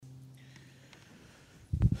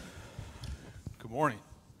Good morning.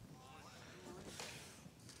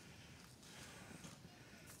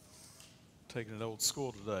 Taking it old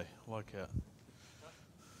school today. I like that.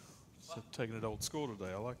 So taking it old school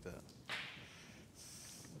today. I like that.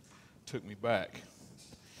 Took me back.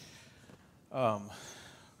 Couple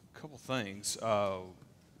things. For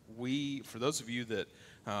those of you that,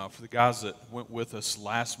 for the guys that went with us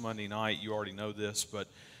last Monday night, you already know this, but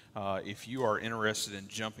if you are interested in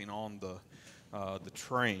jumping on the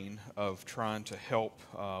train of trying to help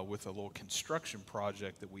with a little construction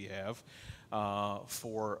project that we have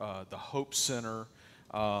for the Hope Center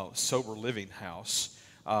Sober Living House,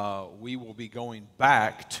 we will be going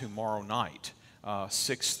back tomorrow night,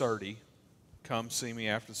 6:30. Come see me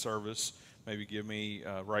after the service. Maybe give me,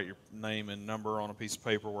 write your name and number on a piece of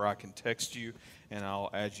paper where I can text you, and I'll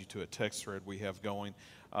add you to a text thread we have going.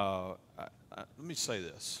 Let me say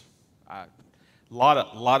this. A lot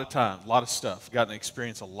of time, a lot of stuff. Gotten to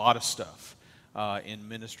experience a lot of stuff in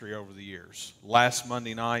ministry over the years. Last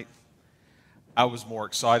Monday night, I was more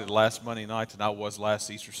excited last Monday night than I was last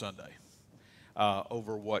Easter Sunday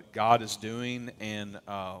over what God is doing and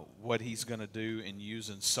what He's going to do in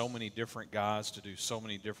using so many different guys to do so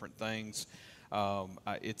many different things.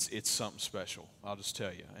 It's something special, I'll just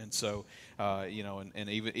tell you. And so, and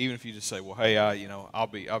even if you just say, well, hey, I'll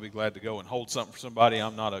be glad to go and hold something for somebody.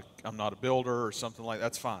 I'm not a builder or something like that.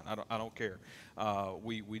 That's fine. I don't care.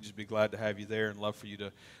 We just be glad to have you there and love for you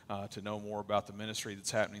to know more about the ministry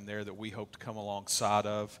that's happening there that we hope to come alongside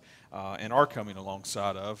of and are coming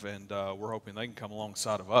alongside of, and we're hoping they can come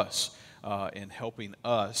alongside of us in helping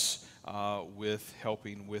us with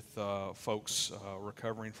helping with folks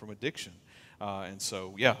recovering from addiction. And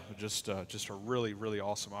so, yeah, just a really, really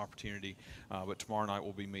awesome opportunity. But tomorrow night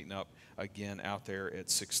we'll be meeting up again out there at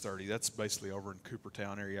 6:30. That's basically over in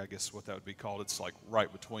Coopertown area, I guess is what that would be called. It's like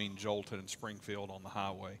right between Jolton and Springfield on the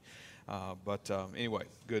highway. Anyway,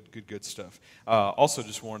 good stuff. Also,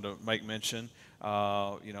 just wanted to make mention.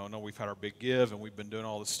 I know we've had our big give, and we've been doing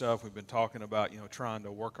all this stuff. We've been talking about, trying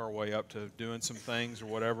to work our way up to doing some things or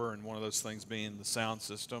whatever, and one of those things being the sound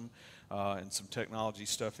system and some technology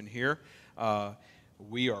stuff in here.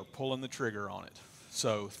 We are pulling the trigger on it.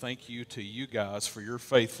 So thank you to you guys for your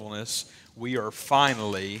faithfulness. We are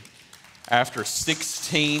finally, after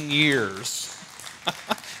 16 years,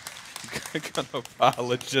 going to buy a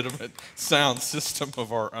legitimate sound system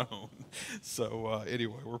of our own. So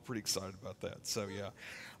anyway, we're pretty excited about that. So yeah.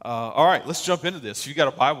 All right, let's jump into this. If you got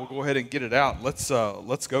a Bible, go ahead and get it out. Let's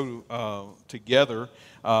go together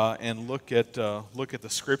and look at the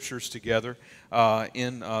scriptures together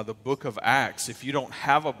in the book of Acts. If you don't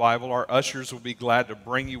have a Bible, our ushers will be glad to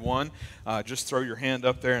bring you one. Just throw your hand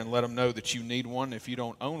up there and let them know that you need one. If you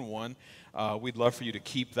don't own one, we'd love for you to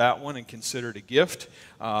keep that one and consider it a gift.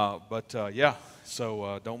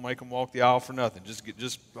 So don't make them walk the aisle for nothing.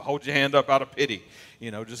 Just hold your hand up out of pity.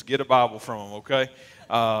 Just get a Bible from them, okay?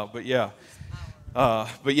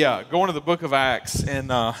 Going to the book of Acts and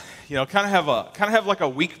kind of have like a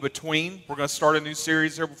week between. We're going to start a new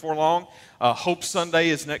series here before long. Hope Sunday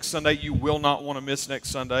is next Sunday. You will not want to miss next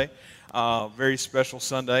Sunday. Very special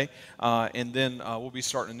Sunday, and then we'll be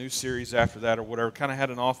starting a new series after that or whatever. Kind of had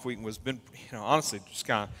an off week and was been, honestly, just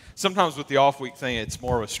kind of, sometimes with the off week thing, it's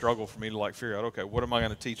more of a struggle for me to like figure out, okay, what am I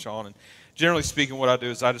going to teach on? And generally speaking, what I do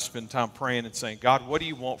is I just spend time praying and saying, God, what do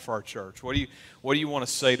you want for our church? What do you want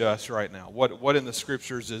to say to us right now? What in the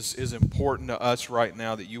scriptures is important to us right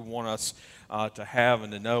now that you want us to have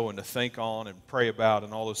and to know and to think on and pray about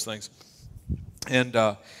and all those things? And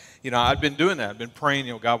I've been doing that. I've been praying,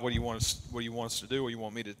 God, what do you want us to do? What do you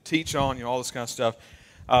want me to teach on? All this kind of stuff.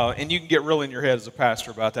 And you can get real in your head as a pastor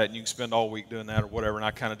about that, and you can spend all week doing that or whatever. And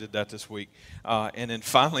I kind of did that this week. And then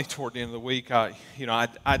finally, toward the end of the week,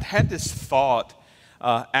 I'd had this thought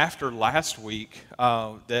after last week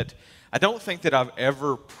that I don't think that I've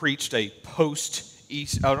ever preached a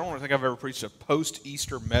post-Easter. I don't think I've ever preached a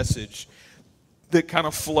post-Easter message that kind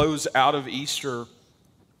of flows out of Easter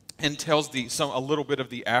and tells a little bit of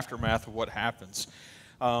the aftermath of what happens.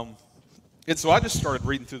 And so I just started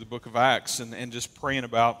reading through the book of Acts and just praying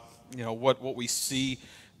about, what we see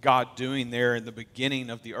God doing there in the beginning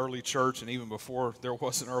of the early church and even before there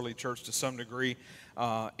was an early church to some degree,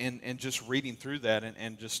 and just reading through that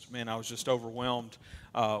and just, man, I was just overwhelmed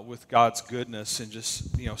with God's goodness and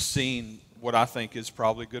just, seeing what I think is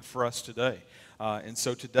probably good for us today. And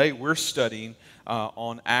so today we're studying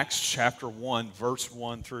on Acts chapter 1, verse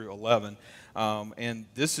 1 through 11. And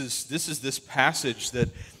this is this passage that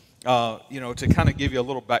to kind of give you a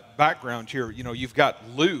little background here, you've got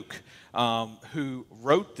Luke, who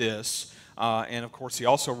wrote this, and of course he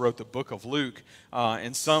also wrote the book of Luke,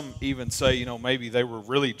 and some even say, maybe they were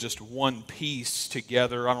really just one piece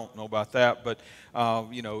together. I don't know about that, but,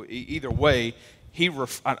 either way,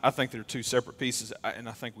 I think they're two separate pieces, and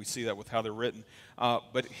I think we see that with how they're written,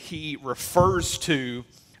 but he refers to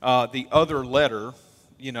the other letter,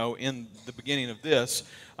 in the beginning of this,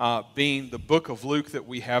 being the book of Luke that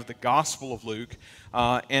we have, the Gospel of Luke.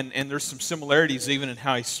 And there's some similarities even in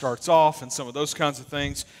how he starts off and some of those kinds of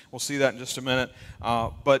things. We'll see that in just a minute.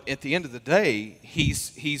 But at the end of the day,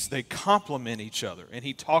 they complement each other. And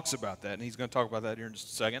he talks about that, and he's going to talk about that here in just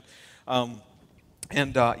a second.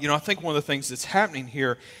 I think one of the things that's happening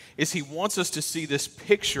here is he wants us to see this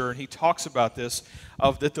picture, and he talks about this,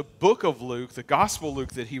 of that the book of Luke, the Gospel of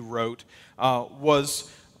Luke that he wrote,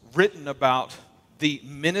 was written about the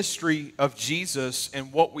ministry of Jesus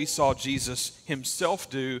and what we saw Jesus himself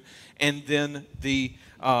do. And then the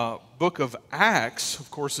book of Acts,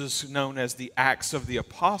 of course, is known as the Acts of the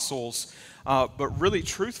Apostles, but really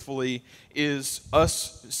truthfully is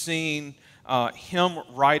us seeing him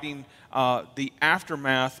writing the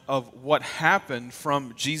aftermath of what happened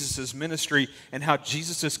from Jesus' ministry and how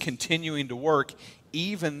Jesus is continuing to work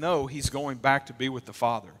even though he's going back to be with the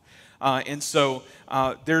Father. And so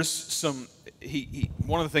there's some,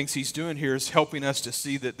 one of the things he's doing here is helping us to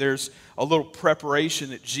see that there's a little preparation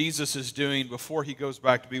that Jesus is doing before he goes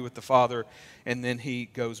back to be with the Father, and then he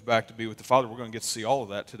goes back to be with the Father. We're going to get to see all of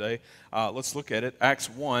that today. Let's look at it. Acts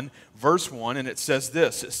 1, verse 1, and it says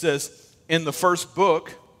this. It says, in the first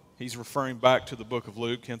book, he's referring back to the book of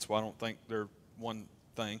Luke, hence why I don't think they're one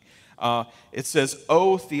thing. It says,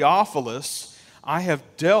 O Theophilus, I have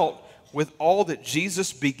dealt with all that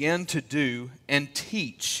Jesus began to do and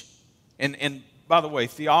teach. And by the way,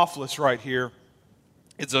 Theophilus right here,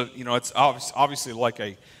 it's obviously like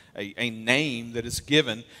a name that is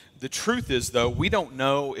given. The truth is, though, we don't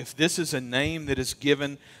know if this is a name that is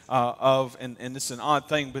given and it's an odd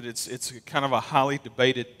thing, but it's kind of a highly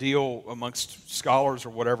debated deal amongst scholars or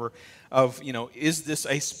whatever, of, is this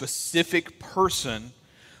a specific person,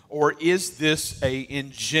 or is this a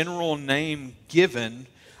in general name given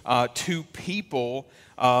to people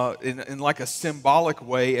in like a symbolic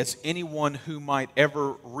way, as anyone who might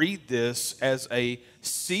ever read this as a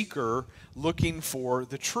seeker looking for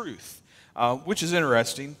the truth, which is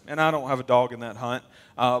interesting, and I don't have a dog in that hunt,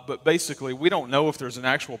 but basically we don't know if there's an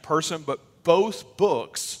actual person, but both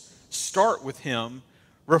books start with him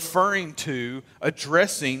referring to,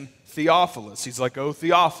 addressing Theophilus. He's like, oh,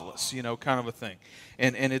 Theophilus, kind of a thing.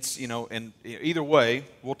 And it's, and either way,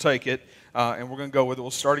 we'll take it. And we're going to go with it. We'll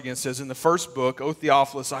start again. It says, in the first book, O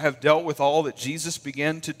Theophilus, I have dealt with all that Jesus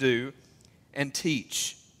began to do and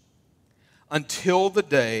teach until the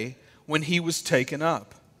day when he was taken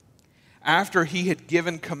up. After he had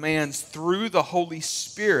given commands through the Holy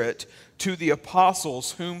Spirit to the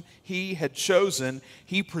apostles whom he had chosen,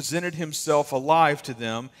 he presented himself alive to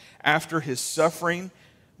them after his suffering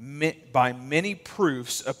by many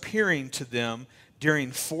proofs, appearing to them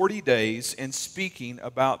during 40 days and speaking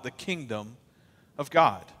about the kingdom of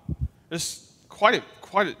God. This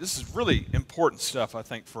is really important stuff, I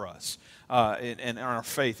think, for us in our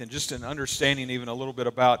faith, and just in understanding even a little bit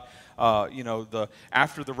about the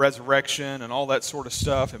after the resurrection and all that sort of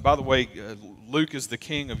stuff. And by the way, Luke is the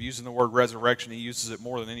king of using the word resurrection. He uses it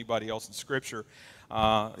more than anybody else in Scripture.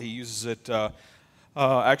 He uses it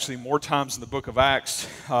actually more times in the book of Acts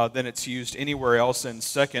than it's used anywhere else, and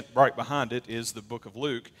second, right behind it, is the book of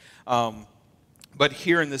Luke. But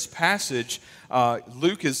here in this passage,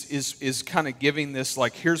 Luke is kind of giving this,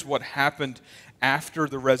 like, here's what happened after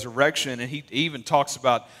the resurrection, and he even talks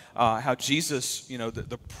about how Jesus,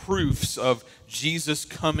 the proofs of Jesus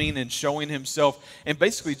coming and showing himself, and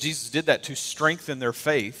basically Jesus did that to strengthen their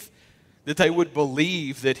faith, that they would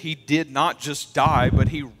believe that he did not just die, but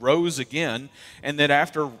he rose again, and that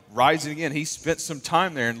after rising again, he spent some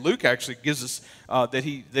time there. And Luke actually gives us that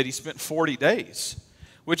he spent 40 days,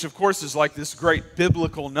 which of course is like this great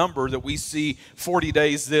biblical number that we see 40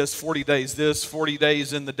 days this, 40 days this, 40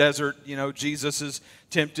 days in the desert. Jesus is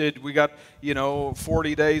tempted. We got,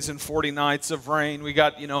 40 days and 40 nights of rain. We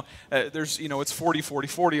got, there's, it's 40, 40,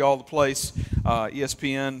 40 all the place.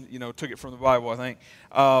 ESPN, took it from the Bible, I think.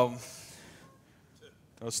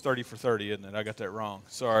 It was 30 for 30, isn't it? I got that wrong.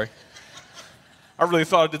 Sorry. I really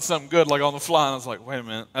thought I did something good, like on the fly, and I was like, wait a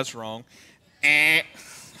minute, that's wrong.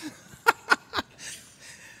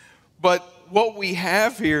 But what we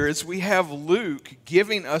have here is we have Luke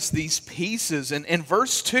giving us these pieces. And in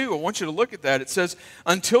verse 2, I want you to look at that. It says,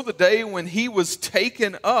 until the day when he was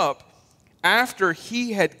taken up after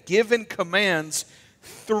he had given commands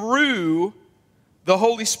through the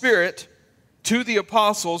Holy Spirit to the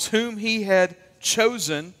apostles whom he had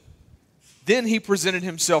chosen, then he presented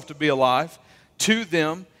himself to be alive to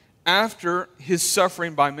them after his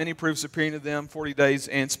suffering by many proofs, appearing to them 40 days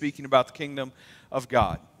and speaking about the kingdom of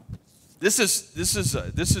God. This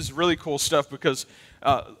is really cool stuff because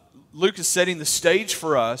Luke is setting the stage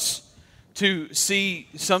for us to see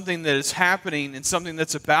something that is happening and something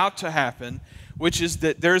that's about to happen, which is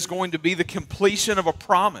that there's going to be the completion of a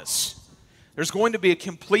promise. There's going to be a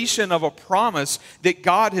completion of a promise that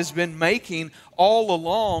God has been making all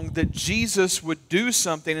along, that Jesus would do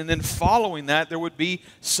something, and then following that, there would be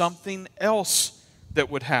something else that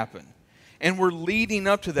would happen. And we're leading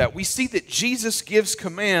up to that. We see that Jesus gives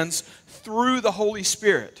commands through the Holy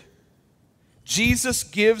Spirit. Jesus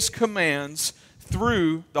gives commands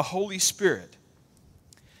through the Holy Spirit.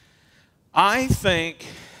 I think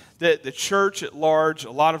that the church at large,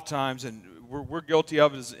 a lot of times, and we're guilty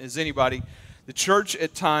of it as anybody, the church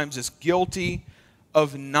at times is guilty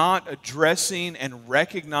of not addressing and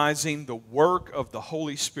recognizing the work of the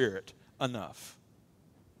Holy Spirit enough.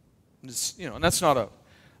 And that's not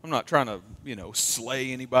I'm not trying to,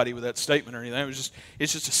 slay anybody with that statement or anything.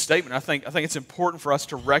 It's just a statement. I think it's important for us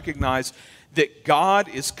to recognize that God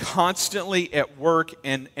is constantly at work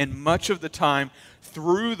and much of the time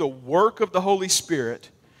through the work of the Holy Spirit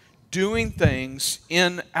doing things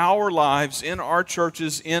in our lives, in our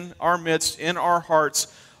churches, in our midst, in our hearts,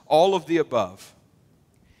 all of the above.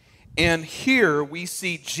 And here we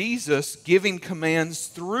see Jesus giving commands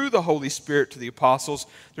through the Holy Spirit to the apostles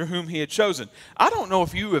through whom he had chosen. I don't know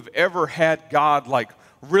if you have ever had God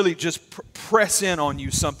really just press in on you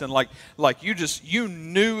something like you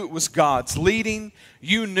knew it was God's leading.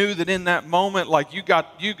 You knew that in that moment, you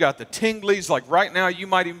got the tinglies. Right now, you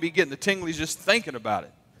might even be getting the tinglies just thinking about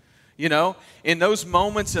it. In those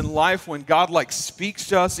moments in life when God speaks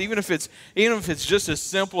to us, even if it's just as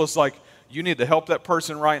simple as you need to help that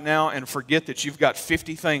person right now and forget that you've got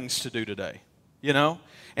 50 things to do today.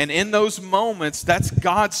 And in those moments, that's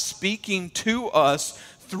God speaking to us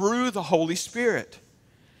through the Holy Spirit.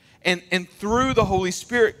 And through the Holy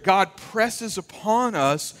Spirit, God presses upon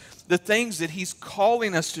us the things that he's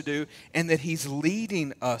calling us to do and that he's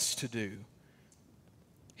leading us to do.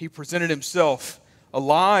 He presented himself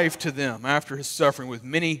alive to them after his suffering with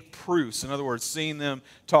many proofs. In other words, seeing them,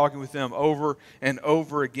 talking with them over and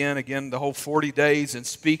over again, the whole 40 days, and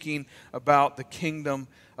speaking about the kingdom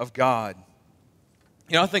of God.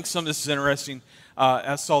 I think some of this is interesting.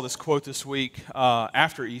 I saw this quote this week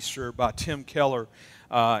after Easter by Tim Keller,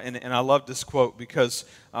 and I love this quote because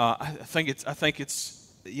I think it's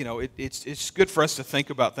it's good for us to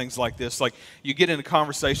think about things like this. You get into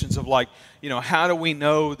conversations of how do we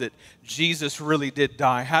know that Jesus really did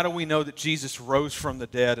die? How do we know that Jesus rose from the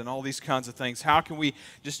dead? And all these kinds of things. How can we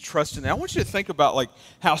just trust in that? I want you to think about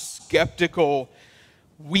how skeptical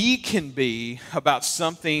we can be about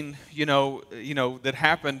something that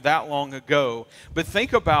happened that long ago. But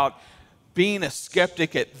think about being a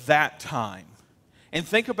skeptic at that time. And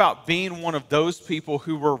think about being one of those people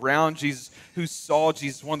who were around Jesus, who saw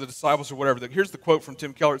Jesus, one of the disciples or whatever. Here's the quote from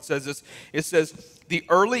Tim Keller. It says this. It says, "The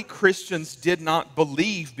early Christians did not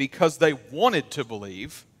believe because they wanted to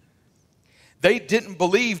believe. They didn't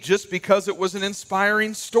believe just because it was an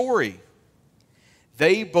inspiring story.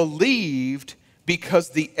 They believed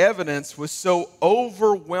because the evidence was so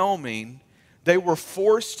overwhelming, they were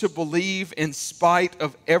forced to believe in spite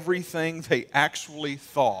of everything they actually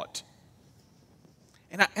thought."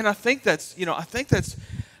 And I think that's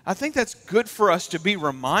good for us to be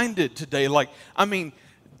reminded today.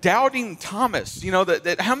 Doubting Thomas,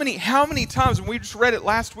 that how many times, and we just read it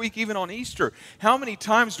last week even on Easter, how many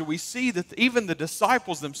times do we see that even the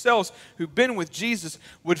disciples themselves who've been with Jesus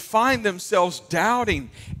would find themselves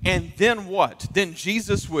doubting, and then what? Then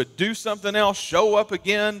Jesus would do something else, show up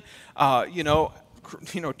again,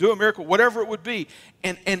 do a miracle, whatever it would be.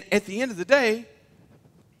 And at the end of the day,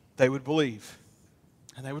 they would believe.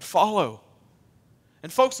 And they would follow.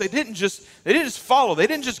 And folks, they didn't just follow. They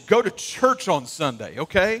didn't just go to church on Sunday,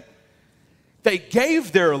 okay? They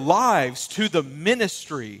gave their lives to the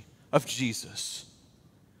ministry of Jesus.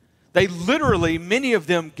 They literally, many of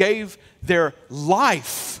them gave their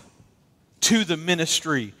life to the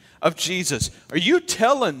ministry of Jesus. Are you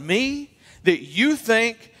telling me that you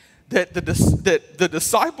think that the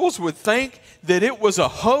disciples would think that it was a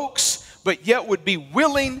hoax, but yet would be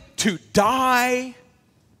willing to die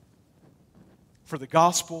for the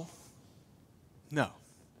gospel? No.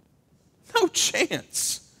 No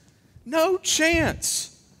chance. No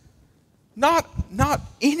chance. Not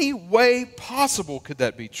any way possible could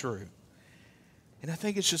that be true. And I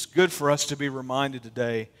think it's just good for us to be reminded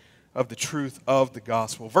today of the truth of the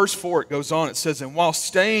gospel. Verse 4, it goes on, it says, "And while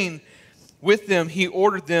staying with them, he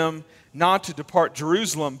ordered them not to depart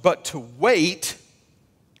Jerusalem, but to wait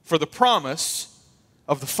for the promise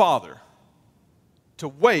of the Father." To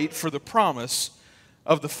wait for the promise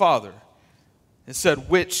of the Father. It said,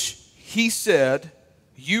 "Which he said,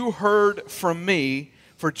 you heard from me,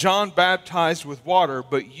 for John baptized with water,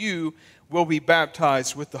 but you will be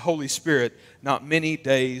baptized with the Holy Spirit not many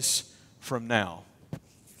days from now."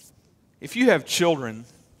 If you have children,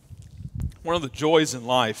 one of the joys in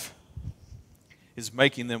life is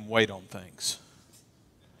making them wait on things.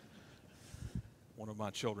 One of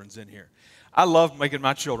my children's in here. I love making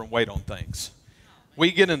my children wait on things.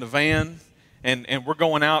 We get in the van and we're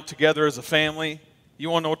going out together as a family.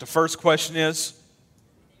 You want to know what the first question is?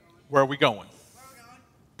 Where are we going?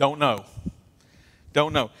 Don't know.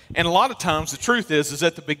 Don't know. And a lot of times the truth is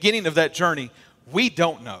at the beginning of that journey, we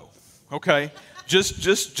don't know. Okay?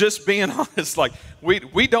 Just being honest, like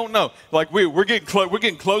we don't know. Like we're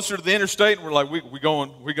getting closer to the interstate, and we're like we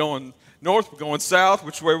going north, we're going south.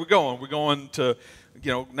 Which way are we going? We're going to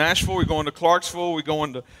Nashville. We're going to Clarksville. We're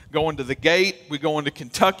going to the gate. We're going to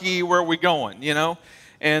Kentucky. Where are we going?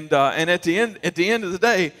 And at the end of the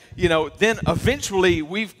day, then eventually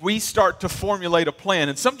we start to formulate a plan,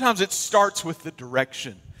 and sometimes it starts with the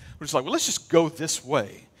direction. We're just like, well, let's just go this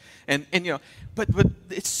way, but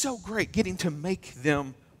it's so great getting to make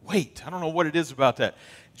them wait. I don't know what it is about that.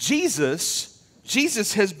 Jesus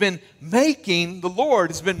has been the Lord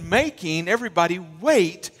has been making everybody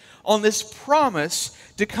wait on this promise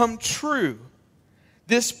to come true.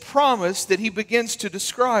 This promise that he begins to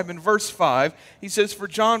describe in verse 5. He says, "For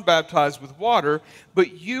John baptized with water,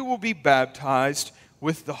 but you will be baptized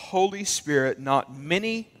with the Holy Spirit not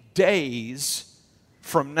many days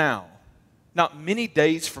from now." Not many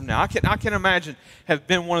days from now. I can imagine have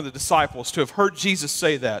been one of the disciples to have heard Jesus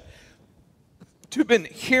say that, to have been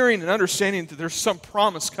hearing and understanding that there's some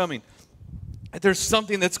promise coming, that there's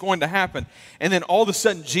something that's going to happen. And then all of a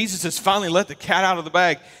sudden, Jesus has finally let the cat out of the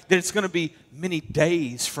bag, that it's going to be many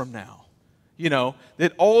days from now.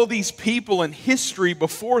 That all these people in history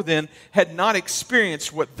before then had not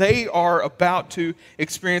experienced what they are about to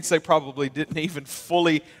experience. They probably didn't even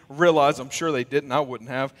fully realize, I'm sure they didn't, I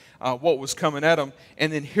wouldn't have, what was coming at them.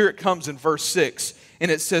 And then here it comes in verse 6.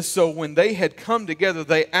 And it says, "So when they had come together,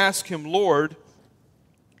 they asked him, 'Lord,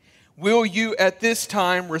 will you at this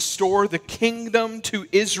time restore the kingdom to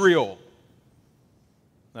Israel?'"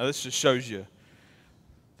 Now this just shows you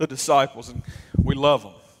the disciples, and we love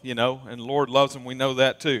them. And the Lord loves them. We know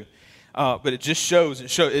that too. But it just shows,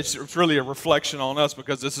 it's really a reflection on us,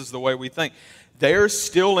 because this is the way we think. They're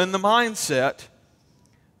still in the mindset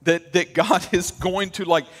that God is going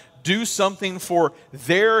to do something for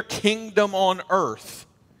their kingdom on earth.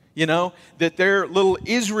 That their little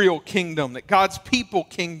Israel kingdom, that God's people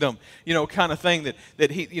kingdom, kind of thing,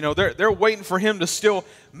 that he, they're waiting for him to still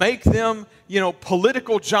make them,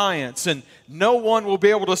 political giants, and no one will be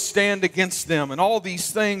able to stand against them, and all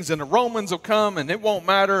these things, and the Romans will come, and it won't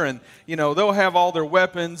matter, and, they'll have all their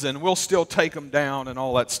weapons, and we'll still take them down, and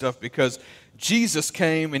all that stuff, because Jesus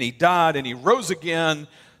came, and he died, and he rose again,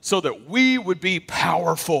 so that we would be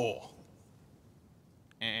powerful.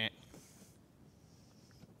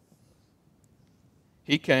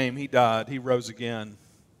 He came, he died, he rose again,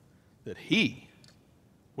 that he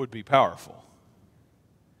would be powerful,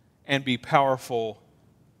 and be powerful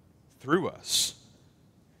through us.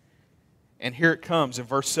 And here it comes in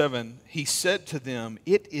verse 7. He said to them,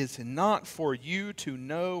 "It is not for you to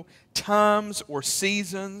know times or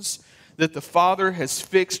seasons that the Father has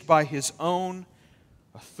fixed by his own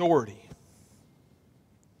authority."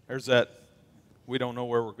 There's that, we don't know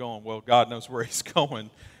where we're going. Well, God knows where he's going,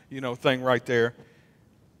 thing right there.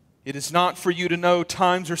 It is not for you to know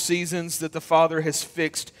times or seasons that the Father has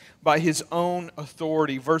fixed by his own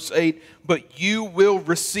authority. Verse 8, "But you will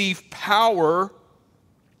receive power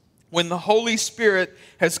when the Holy Spirit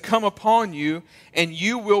has come upon you, and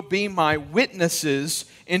you will be my witnesses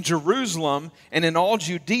in Jerusalem and in all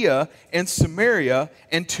Judea and Samaria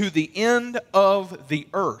and to the end of the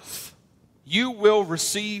earth." You will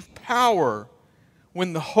receive power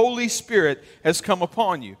when the Holy Spirit has come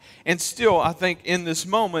upon you. And still, I think in this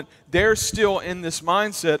moment, they're still in this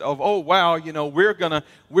mindset of, oh, wow, we're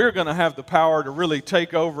gonna have the power to really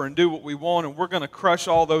take over and do what we want, and we're going to crush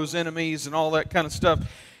all those enemies and all that kind of stuff.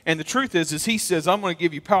 And the truth is he says, I'm going to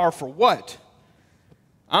give you power for what?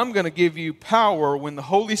 I'm going to give you power when the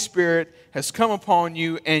Holy Spirit has come upon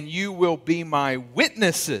you, and you will be my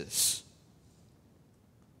witnesses.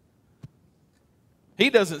 He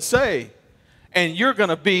doesn't say, and you're going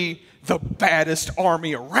to be the baddest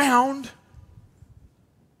army around.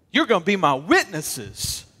 You're going to be my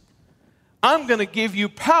witnesses. I'm going to give you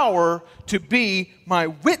power to be my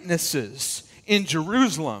witnesses in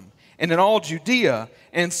Jerusalem and in all Judea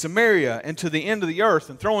and Samaria and to the end of the earth.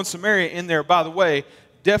 And throwing Samaria in there, by the way,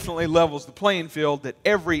 definitely levels the playing field that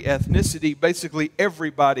every ethnicity, basically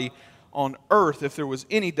everybody on earth, if there was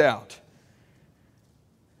any doubt,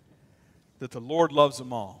 that the Lord loves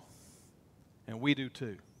them all. And we do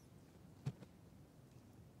too.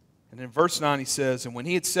 And in verse 9 he says, and when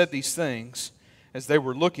he had said these things, as they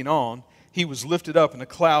were looking on, he was lifted up, and a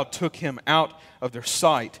cloud took him out of their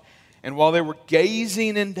sight. And while they were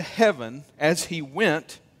gazing into heaven as he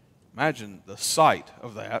went, imagine the sight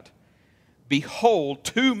of that, behold,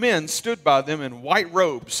 two men stood by them in white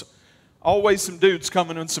robes. Always some dudes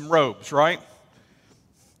coming in some robes, right?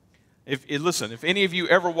 Listen, if any of you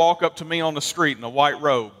ever walk up to me on the street in a white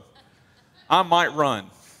robe, I might run.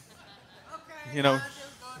 Okay, you know. I'm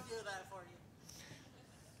just going to do that for you.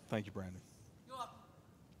 Thank you, Brandon. You're welcome.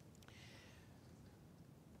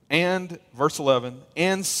 And, verse 11,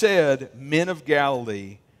 and said, men of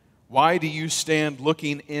Galilee, why do you stand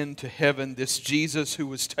looking into heaven? This Jesus who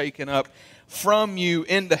was taken up from you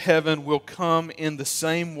into heaven will come in the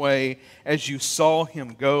same way as you saw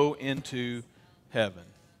him go into heaven.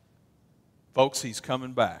 Folks, he's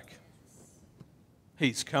coming back.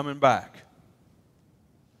 He's coming back.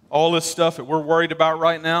 All this stuff that we're worried about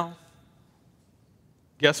right now,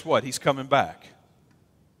 guess what? He's coming back.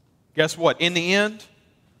 Guess what? In the end,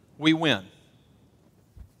 we win.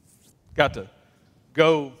 Got to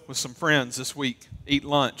go with some friends this week, eat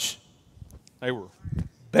lunch. They were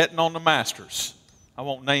betting on the Masters. I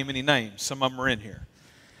won't name any names. Some of them are in here.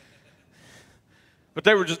 But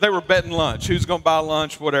they were betting lunch. Who's going to buy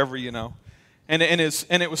lunch, whatever, you know. And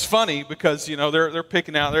it was funny because, you know, they're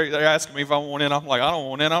picking out, they're asking me if I want in. I'm like, I don't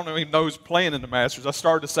want in. I don't even know who's playing in the Masters. I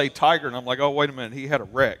started to say Tiger, and I'm like, oh, wait a minute, he had a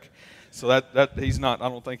wreck. So that he's not, I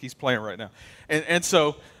don't think he's playing right now. And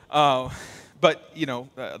so, but, you know,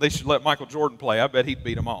 they should let Michael Jordan play. I bet he'd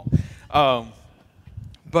beat them all.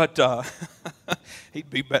 But he'd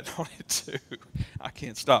be betting on it too. I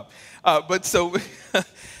can't stop. But so...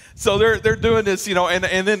 So they're doing this, you know,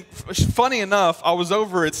 and then funny enough, I was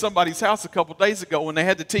over at somebody's house a couple days ago when they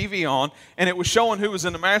had the TV on, and it was showing who was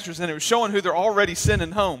in the Masters, and it was showing who they're already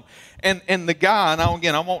sending home. And the guy, and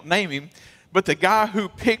again, I won't name him, but the guy who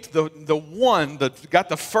picked the one that got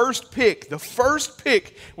the first pick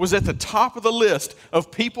was at the top of the list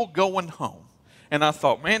of people going home. And I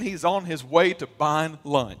thought, man, he's on his way to buying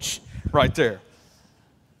lunch right there.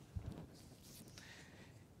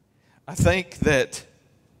 I think that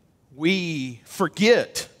we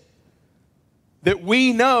forget that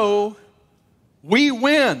we know we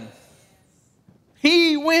win.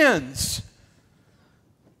 He wins.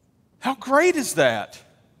 How great is that?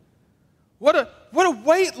 What a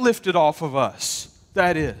weight lifted off of us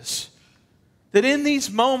that is. That in these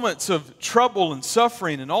moments of trouble and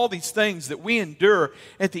suffering and all these things that we endure,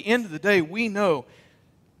 at the end of the day, we know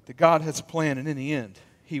that God has a plan, and in the end,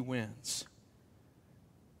 He wins.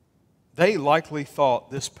 They likely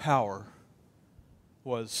thought this power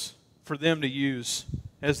was for them to use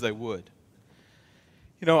as they would.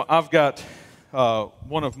 You know, I've got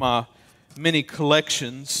one of my many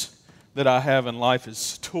collections that I have in life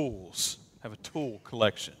is tools. I have a tool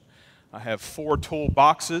collection. I have 4 tool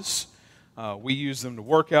boxes. We use them to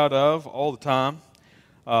work out of all the time.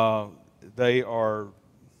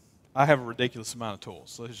 I have a ridiculous amount of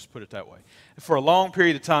tools. Let's just put it that way. For a long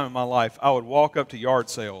period of time in my life, I would walk up to yard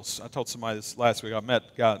sales. I told somebody this last week. I met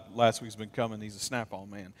a guy last week who's been coming. He's a Snap-on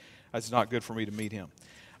man. It's not good for me to meet him.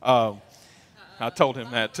 I told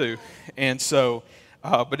him that too. And so,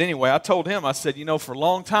 but anyway, I told him, I said, you know, for a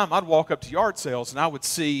long time, I'd walk up to yard sales and I would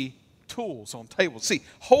see tools on tables. See,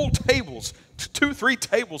 whole tables, 2, 3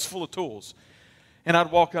 tables full of tools. And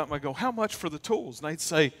I'd walk up and I'd go, how much for the tools? And they'd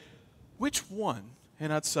say, which one?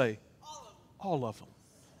 And I'd say, all of them,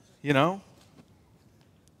 you know?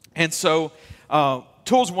 And so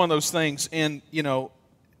tools are one of those things, and, you know,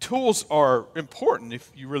 tools are important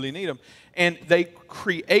if you really need them. And they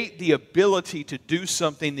create the ability to do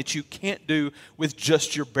something that you can't do with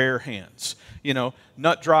just your bare hands. You know,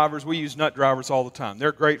 nut drivers, we use nut drivers all the time.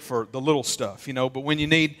 They're great for the little stuff, you know, but when you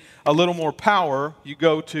need a little more power, you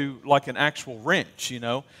go to like an actual wrench, you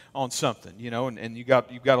know, on something, you know, and you've got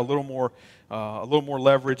a little more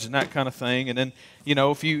leverage and that kind of thing. And then, you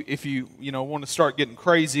know, if you want to start getting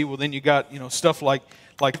crazy, well, then you got, you know, stuff like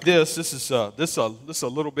this. This is a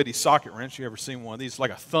little bitty socket wrench. You ever seen one of these?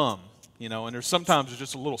 Like a thumb, and there's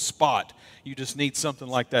just a little spot. You just need something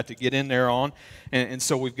like that to get in there on. And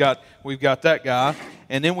so we've got that guy.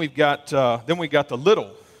 And then we got the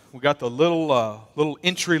little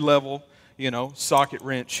entry level, socket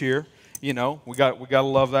wrench here. We got to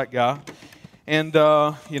love that guy. And,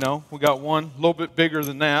 we got one a little bit bigger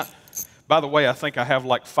than that. By the way, I think I have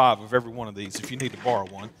like 5 of every one of these if you need to borrow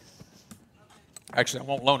one. Actually, I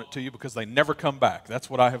won't loan it to you because they never come back. That's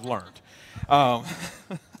what I have learned.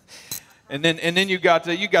 And then you got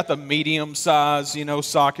the medium size,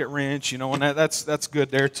 socket wrench, and that's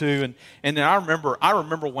good there too. And then I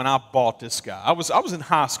remember when I bought this guy. I was in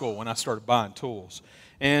high school when I started buying tools.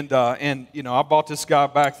 And I bought this guy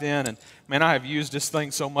back then, and man, I have used this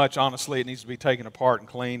thing so much. Honestly, it needs to be taken apart and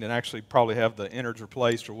cleaned, and actually probably have the innards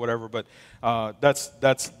replaced or whatever. But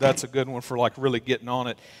that's a good one for like really getting on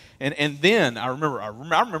it. And then I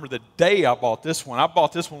remember the day I bought this one. I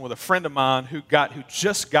bought this one with a friend of mine who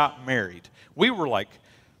just got married. We were like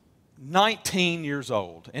 19 years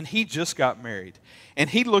old, and he just got married. And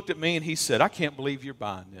he looked at me and he said, "I can't believe you're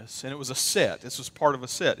buying this." And it was a set. This was part of a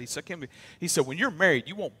set. He said, "When you're married,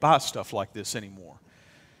 you won't buy stuff like this anymore."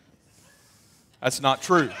 That's not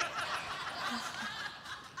true.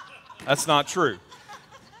 That's not true.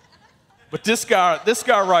 But this guy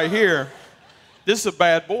right here, this is a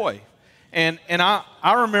bad boy. And I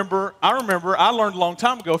remember I learned a long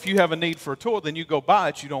time ago, if you have a need for a tool, then you go buy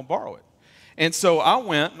it, you don't borrow it. And so I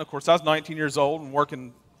went, and of course I was 19 years old and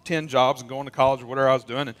working 10 jobs and going to college or whatever I was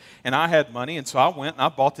doing, and I had money, and so I went and I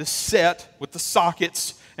bought this set with the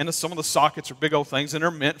sockets, and some of the sockets are big old things, and they're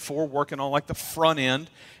meant for working on like the front end,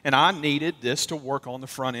 and I needed this to work on the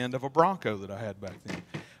front end of a Bronco that I had back then,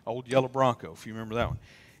 old yellow Bronco, if you remember that one.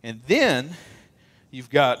 And then you've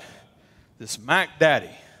got this Mac Daddy,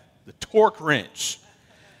 the torque wrench.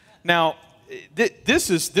 Now, this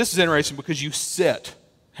is interesting because you set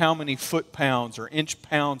how many foot-pounds or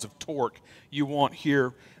inch-pounds of torque you want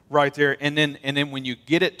here, right there, and then when you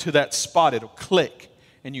get it to that spot, it'll click,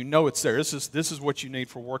 and you know it's there. This is what you need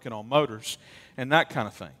for working on motors and that kind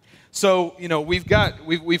of thing. So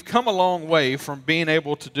we've come a long way from being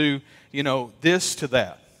able to do this to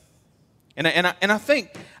that, and I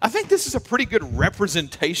think this is a pretty good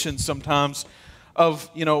representation sometimes of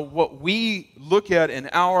what we look at in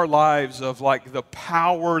our lives of like the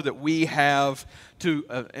power that we have to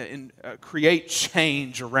create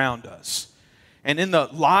change around us and in the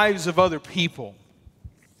lives of other people.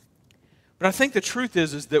 But I think the truth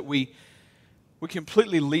is that we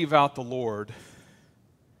completely leave out the Lord,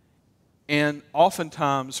 and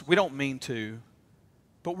oftentimes we don't mean to,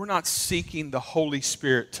 but we're not seeking the Holy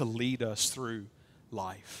Spirit to lead us through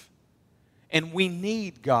life. And we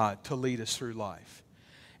need God to lead us through life.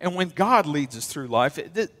 And when God leads us through life,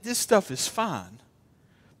 this stuff is fine.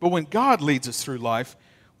 But when God leads us through life,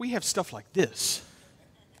 we have stuff like this.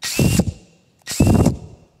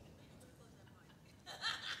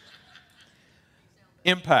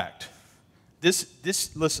 Impact.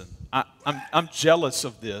 Listen, I'm jealous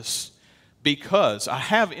of this because I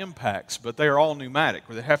have impacts, but they are all pneumatic,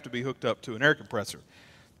 where they have to be hooked up to an air compressor.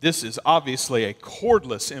 This is obviously a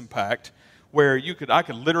cordless impact, where I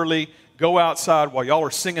could literally go outside while y'all are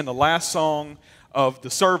singing the last song of the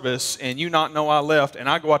service and you not know I left, and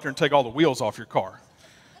I go out there and take all the wheels off your car,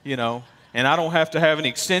 and I don't have to have any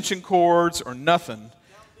extension cords or nothing.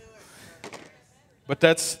 But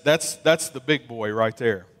that's the big boy right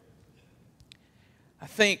there. I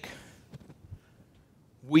think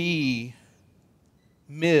we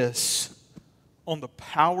miss on the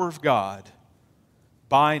power of God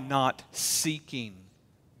by not seeking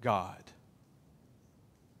God.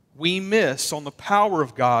 We miss on the power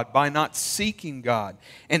of God by not seeking God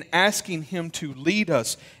and asking Him to lead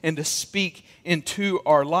us and to speak into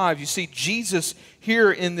our lives. You see, Jesus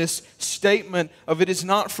here in this statement of it is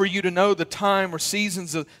not for you to know the time or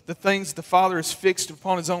seasons of the things the Father has fixed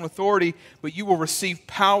upon His own authority, but you will receive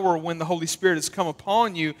power when the Holy Spirit has come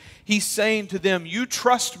upon you. He's saying to them, you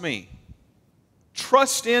trust me.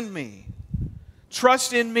 Trust in me.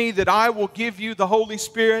 Trust in me that I will give you the Holy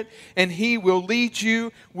Spirit and He will lead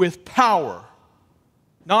you with power.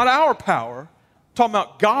 Not our power. I'm talking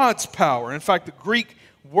about God's power. In fact, the Greek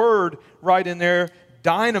word right in there,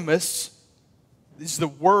 dynamis, is the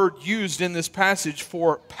word used in this passage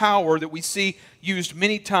for power that we see used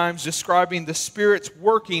many times describing the Spirit's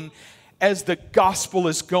working as the gospel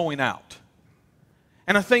is going out.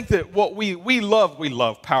 And I think that what we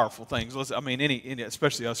love powerful things.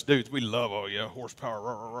 Especially us dudes, we love, horsepower,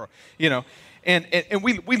 rah, rah, rah, And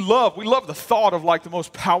we love the thought of like the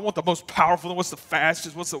most powerful, what's the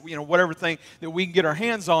fastest, what's the, whatever thing that we can get our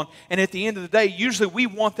hands on. And at the end of the day, usually we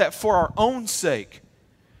want that for our own sake.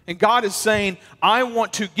 And God is saying, I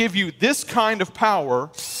want to give you this kind of power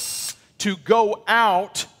to go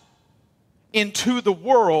out into the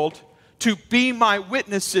world to be my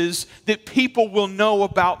witnesses, that people will know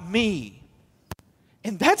about me.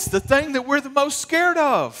 And that's the thing that we're the most scared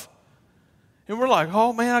of. And we're like,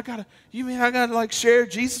 oh man, I gotta like share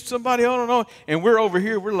Jesus with somebody, I don't know. And we're over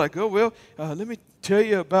here, we're like, oh well, let me tell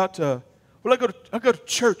you about, I go to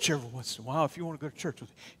church every once in a while if you want to go to church with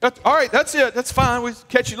me. All right, that's it, that's fine, we'll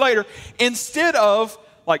catch you later. Instead of,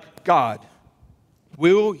 like, God,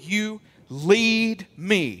 will you lead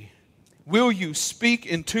me? Will you speak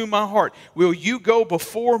into my heart? Will you go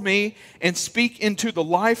before me and speak into the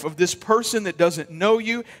life of this person that doesn't know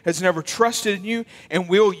you, has never trusted in you? And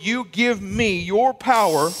will you give me your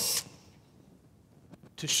power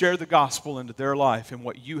to share the gospel into their life and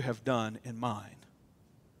what you have done in mine?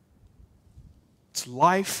 It's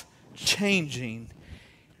life-changing.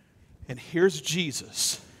 And here's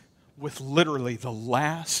Jesus with literally the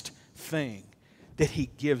last thing that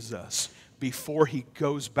he gives us before he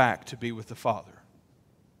goes back to be with the Father.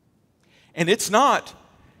 And it's not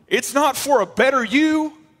for a better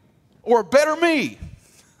you or a better me.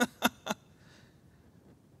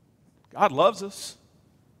 God loves us.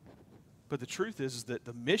 But the truth is that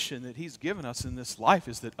the mission that he's given us in this life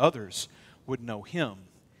is that others would know him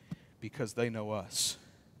because they know us.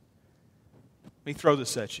 Let me throw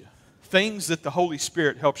this at you. Things that the Holy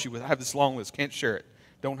Spirit helps you with. I have this long list, can't share it.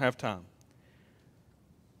 Don't have time.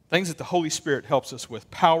 Things that the Holy Spirit helps us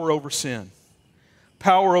with. Power over sin.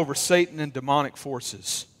 Power over Satan and demonic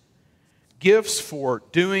forces. Gifts for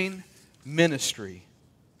doing ministry.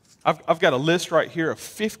 I've got a list right here of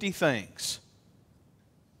 50 things.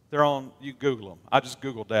 They're on, you Google them. I just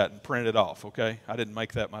Googled that and printed it off, okay? I didn't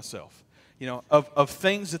make that myself. You know, of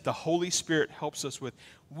things that the Holy Spirit helps us with.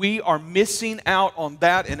 We are missing out on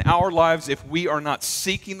that in our lives if we are not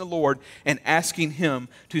seeking the Lord and asking him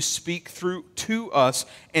to speak through to us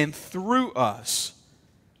and through us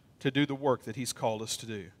to do the work that he's called us to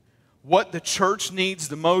do. What the church needs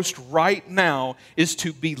the most right now is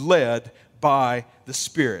to be led by the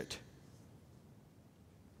Spirit.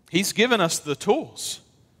 He's given us the tools.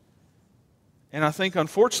 And I think,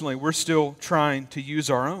 unfortunately, we're still trying to use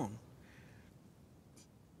our own.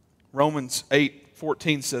 Romans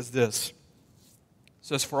 8:14 says this. It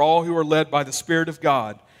says, for all who are led by the Spirit of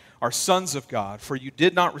God are sons of God. For you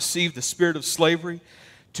did not receive the spirit of slavery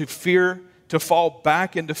to fear, to fall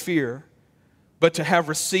back into fear, but to have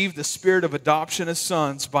received the spirit of adoption as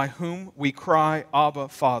sons, by whom we cry, Abba,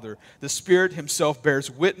 Father. The Spirit himself bears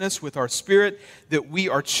witness with our spirit that we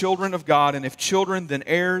are children of God, and if children, then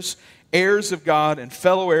heirs, heirs of God, and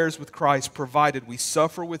fellow heirs with Christ, provided we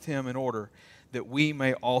suffer with him in order that we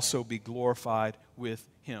may also be glorified with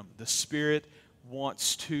him. The Spirit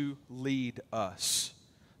wants to lead us.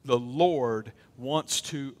 The Lord wants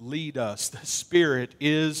to lead us. The Spirit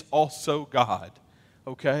is also God,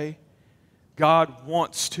 okay? God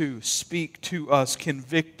wants to speak to us,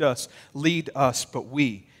 convict us, lead us, but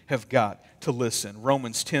we have got to listen.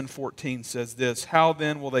 Romans 10:14 says this, how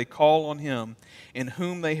then will they call on him in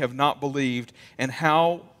whom they have not believed, and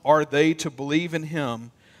how are they to believe in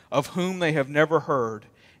him of whom they have never heard,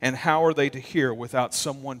 and how are they to hear without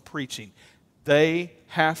someone preaching? They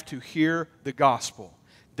have to hear the gospel.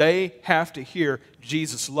 They have to hear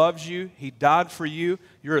Jesus loves you, he died for you,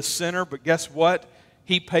 you're a sinner, but guess what?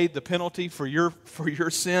 He paid the penalty for your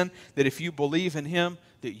sin, that if you believe in him,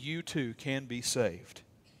 that you too can be saved.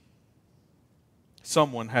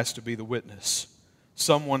 Someone has to be the witness.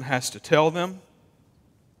 Someone has to tell them,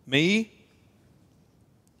 me,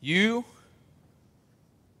 you,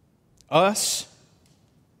 us,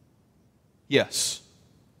 yes.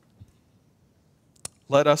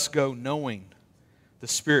 Let us go knowing the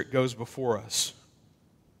Spirit goes before us,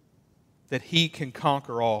 that he can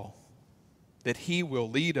conquer all, that he will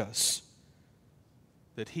lead us,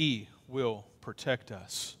 that he will protect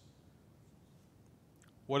us.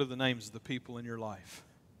 What are the names of the people in your life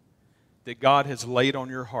that God has laid on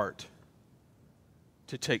your heart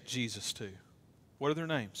to take Jesus to? What are their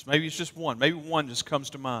names? Maybe it's just one. Maybe one just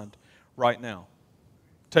comes to mind right now.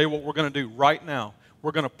 Tell you what we're going to do right now.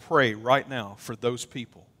 We're going to pray right now for those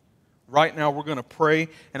people. Right now we're going to pray,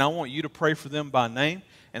 and I want you to pray for them by name.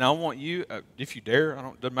 And I want you, if you dare,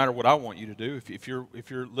 doesn't matter what I want you to do. If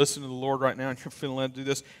you're listening to the Lord right now and you're feeling led to do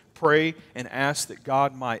this, pray and ask that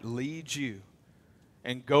God might lead you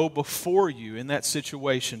and go before you in that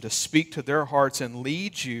situation to speak to their hearts and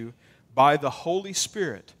lead you by the Holy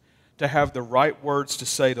Spirit to have the right words to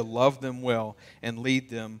say, to love them well and lead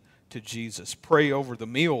them to Jesus. Pray over the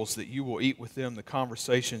meals that you will eat with them, the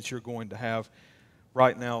conversations you're going to have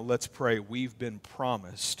right now, let's pray. We've been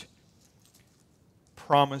promised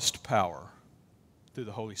power through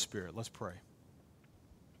the Holy Spirit. Let's pray.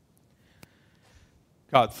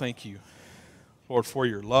 God, thank you, Lord, for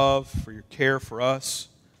your love, for your care for us.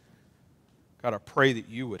 God, I pray that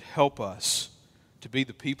you would help us to be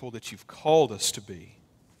the people that you've called us to be.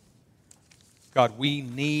 God, we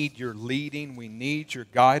need your leading. We need your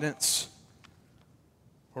guidance.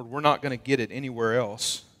 Lord, we're not going to get it anywhere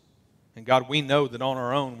else. And God, we know that on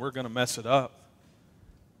our own we're going to mess it up.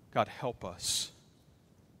 God, help us.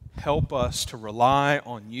 Help us to rely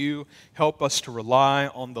on you. Help us to rely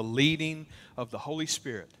on the leading of the Holy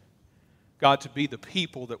Spirit. God, to be the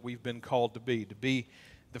people that we've been called to be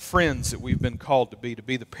the friends that we've been called to be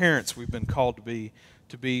the parents we've been called to be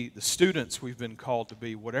the students we've been called to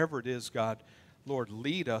be. Whatever it is, God, Lord,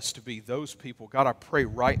 lead us to be those people. God, I pray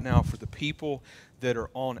right now for the people that are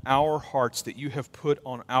on our hearts, that you have put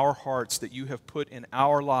on our hearts, that you have put in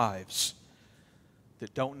our lives,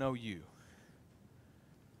 that don't know you.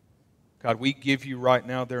 God, we give you right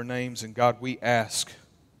now their names, and God, we ask,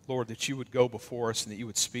 Lord, that you would go before us and that you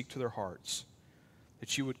would speak to their hearts,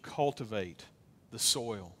 that you would cultivate the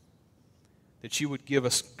soil, that you would give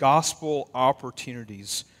us gospel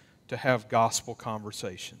opportunities to have gospel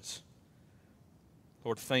conversations.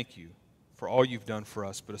 Lord, thank you for all you've done for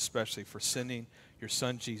us, but especially for sending your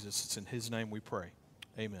Son Jesus. It's in his name we pray.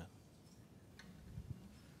 Amen.